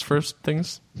unit tests for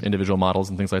things, individual models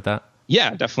and things like that?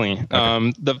 Yeah, definitely.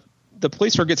 Okay. The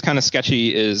place where it gets kind of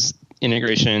sketchy is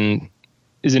integration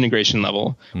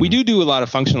level. We do a lot of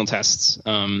functional tests.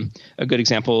 A good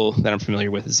example that I'm familiar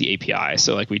with is the API.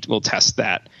 So like we'll test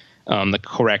that the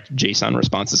correct JSON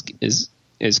response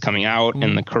is coming out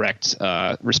and the correct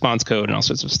response code and all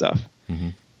sorts of stuff.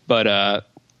 But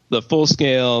the full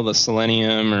scale, the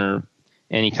Selenium or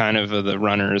any kind of the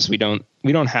runners, we don't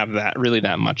have that really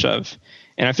that much of.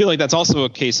 And I feel like that's also a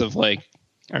case of like,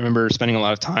 I remember spending a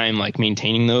lot of time like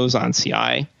maintaining those on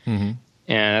CI.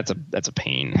 And that's a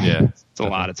pain. Yeah. It's a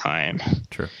lot of time.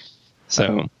 True.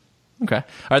 So. Okay. All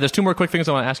right. There's two more quick things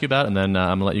I want to ask you about, and then I'm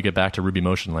going to let you get back to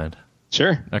RubyMotion land.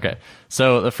 Sure. Okay.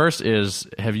 So the first is,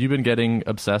 have you been getting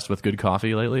obsessed with good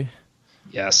coffee lately?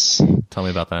 Yes. Tell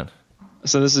me about that.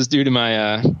 So this is due to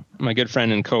my my good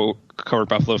friend and co-work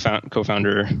Buffalo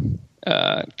co-founder,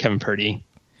 Kevin Purdy.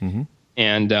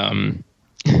 And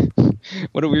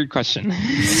what a weird question.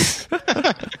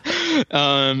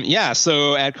 Yeah,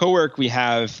 so at Cowork we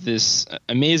have this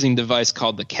amazing device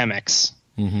called the Chemex,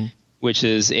 which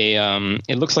is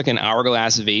it looks like an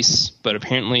hourglass vase, but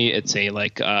apparently it's a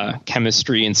like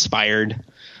chemistry inspired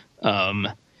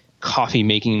coffee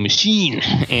making machine,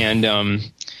 and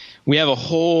we have a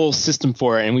whole system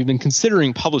for it, and we've been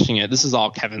considering publishing it. This is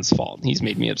all Kevin's fault. He's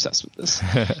made me obsessed with this.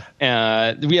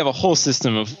 We have a whole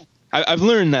system of. I've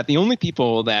learned that the only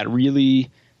people that really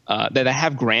that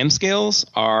have gram scales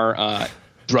are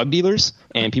drug dealers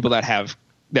and people that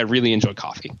really enjoy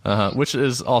coffee. Which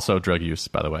is also drug use,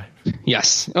 by the way.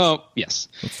 Yes. Oh, yes.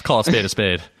 Let's call a spade a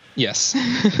spade. Yes.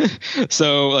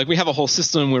 So, like, we have a whole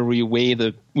system where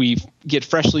we get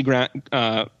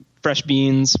fresh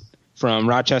beans from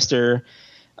Rochester.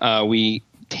 We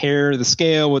tear the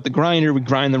scale with the grinder. We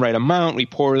grind the right amount. We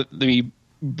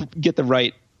get the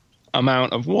right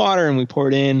amount of water and we pour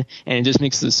it in, and it just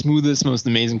makes the smoothest, most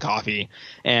amazing coffee,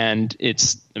 and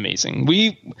it's amazing.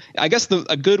 I guess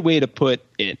a good way to put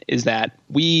it is that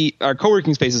our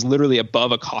co-working space is literally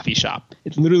above a coffee shop.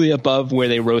 It's literally above where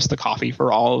they roast the coffee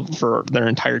for their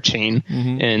entire chain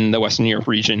in the Western New York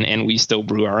region, and we still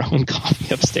brew our own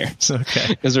coffee upstairs. Okay,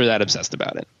 because we're that obsessed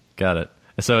about it. Got it.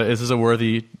 So is this a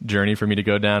worthy journey for me to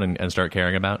go down and start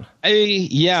caring about?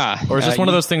 Yeah. Or is this one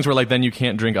of those things where like then you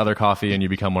can't drink other coffee and you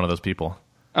become one of those people?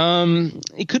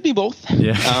 It could be both.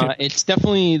 Yeah. It's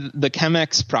definitely the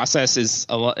Chemex process is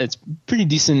it's pretty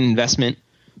decent investment.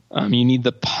 You need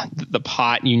the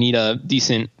pot. You need a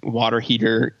decent water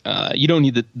heater. You don't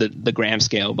need the gram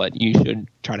scale, but you should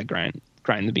try to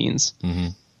grind the beans.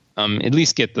 At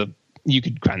least get you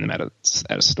could grind them at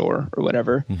a store or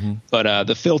whatever, but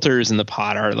the filters in the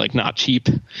pot are like not cheap.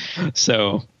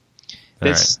 So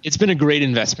It's been a great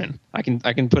investment. I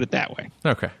can put it that way.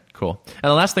 Okay, cool. And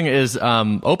the last thing is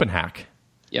OpenHack.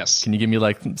 Yes. Can you give me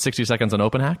like 60 seconds on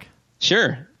OpenHack?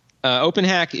 Sure.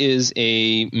 OpenHack is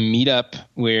a meetup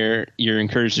where you're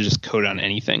encouraged to just code on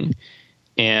anything.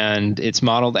 And it's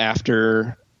modeled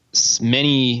after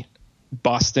many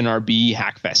Boston RB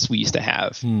Hackfests we used to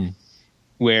have,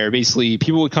 where basically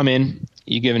people would come in,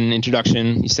 you give an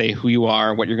introduction, you say who you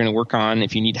are, what you're going to work on,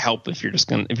 if you need help, if you're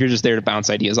just there to bounce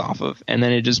ideas off of, and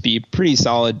then it'd just be pretty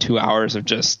solid 2 hours of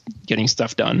just getting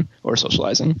stuff done or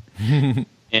socializing.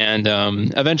 And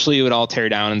eventually it would all tear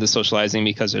down into socializing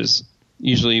because there's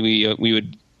usually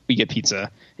we get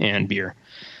pizza and beer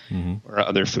or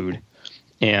other food.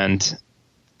 And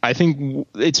I think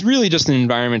it's really just an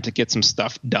environment to get some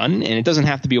stuff done, and it doesn't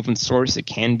have to be open source. It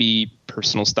can be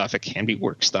personal stuff. It can be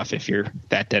work stuff if you're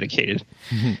that dedicated.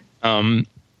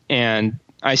 And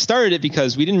I started it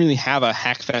because we didn't really have a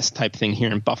Hackfest type thing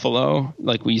here in Buffalo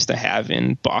like we used to have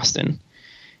in Boston.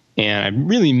 And I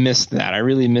really missed that. I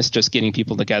really missed just getting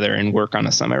people together and work on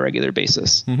a semi-regular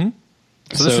basis.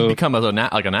 So this has become a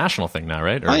national thing now,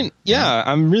 right?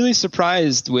 I'm really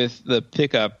surprised with the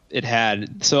pickup it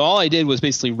had. So all I did was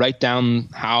basically write down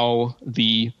how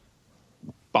the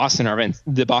Boston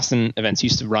events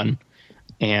used to run,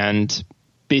 and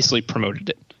basically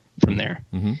promoted it from there.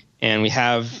 And we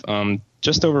have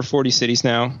just over 40 cities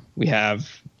now. We have,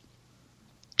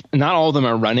 not all of them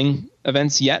are running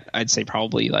events yet. I'd say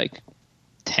probably like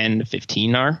 10 to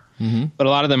 15 are. But a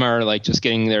lot of them are like just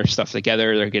getting their stuff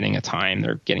together. They're getting a time.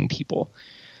 They're getting people.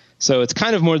 So it's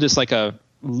kind of more just like a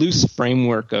loose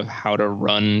framework of how to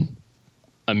run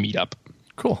a meetup.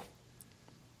 Cool.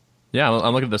 Yeah,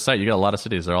 I'm looking at the site. You got a lot of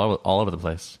cities. They're all over the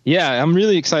place. Yeah, I'm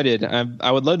really excited.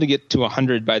 I would love to get to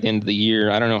 100 by the end of the year.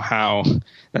 I don't know how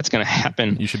that's going to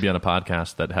happen. You should be on a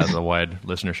podcast that has a wide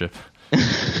listenership.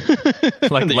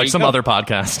 like some other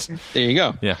podcast. There you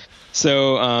go. Yeah.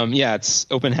 So, it's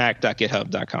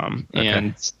openhack.github.com. Okay.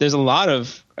 And there's a lot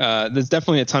of, there's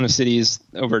definitely a ton of cities,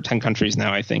 over 10 countries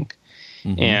now, I think.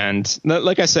 And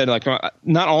like I said, like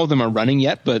not all of them are running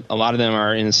yet, but a lot of them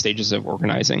are in the stages of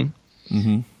organizing.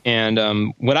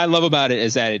 And what I love about it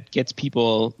is that it gets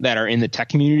people that are in the tech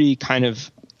community kind of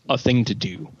a thing to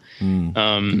do.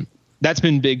 That's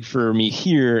been big for me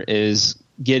here, is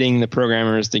getting the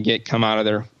programmers to come out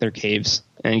of their caves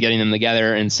and getting them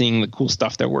together and seeing the cool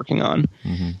stuff they're working on.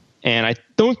 And I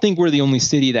don't think we're the only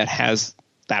city that has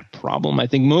that problem. I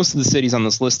think most of the cities on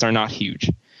this list are not huge.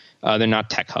 They're not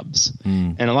tech hubs.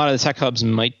 And a lot of the tech hubs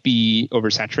might be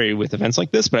oversaturated with events like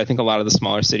this, but I think a lot of the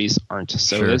smaller cities aren't.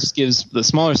 So this gives the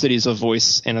smaller cities a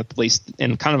voice and a place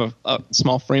and kind of a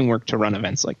small framework to run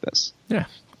events like this. Yeah,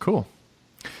 cool.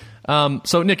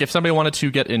 So Nick, if somebody wanted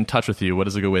to get in touch with you, what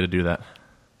is a good way to do that?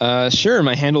 Sure.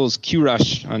 My handle is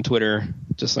QRush on Twitter,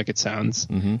 just like it sounds.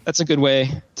 That's a good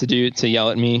way to yell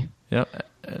at me. Yep.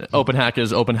 OpenHack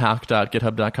is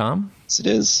openhack.github.com. Yes, it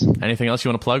is. Anything else you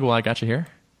want to plug while I got you here?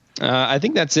 I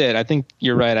think that's it. I think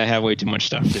you're right. I have way too much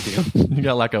stuff to do. You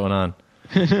got a lot going on.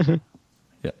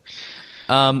 Yeah.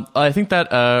 I think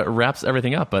that wraps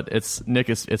everything up. But Nick,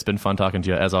 it's been fun talking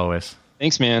to you as always.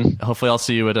 Thanks, man. Hopefully, I'll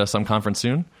see you at some conference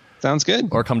soon. Sounds good.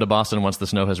 Or come to Boston once the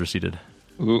snow has receded.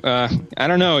 Ooh, I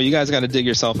don't know. You guys got to dig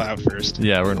yourself out first.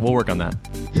 Yeah, we'll work on that.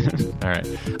 All right.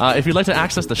 If you'd like to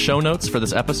access the show notes for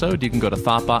this episode, you can go to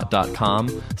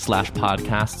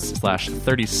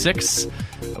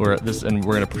thoughtbot.com/podcasts/36. And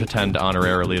we're going to pretend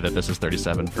honorarily that this is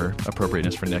 37 for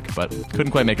appropriateness for Nick, but couldn't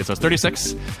quite make it, so it's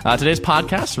 36. Today's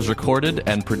podcast was recorded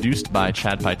and produced by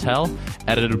Chad Pytel,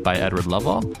 edited by Edward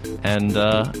Lovell, and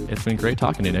it's been great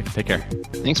talking to you, Nick. Take care.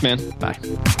 Thanks, man. Bye.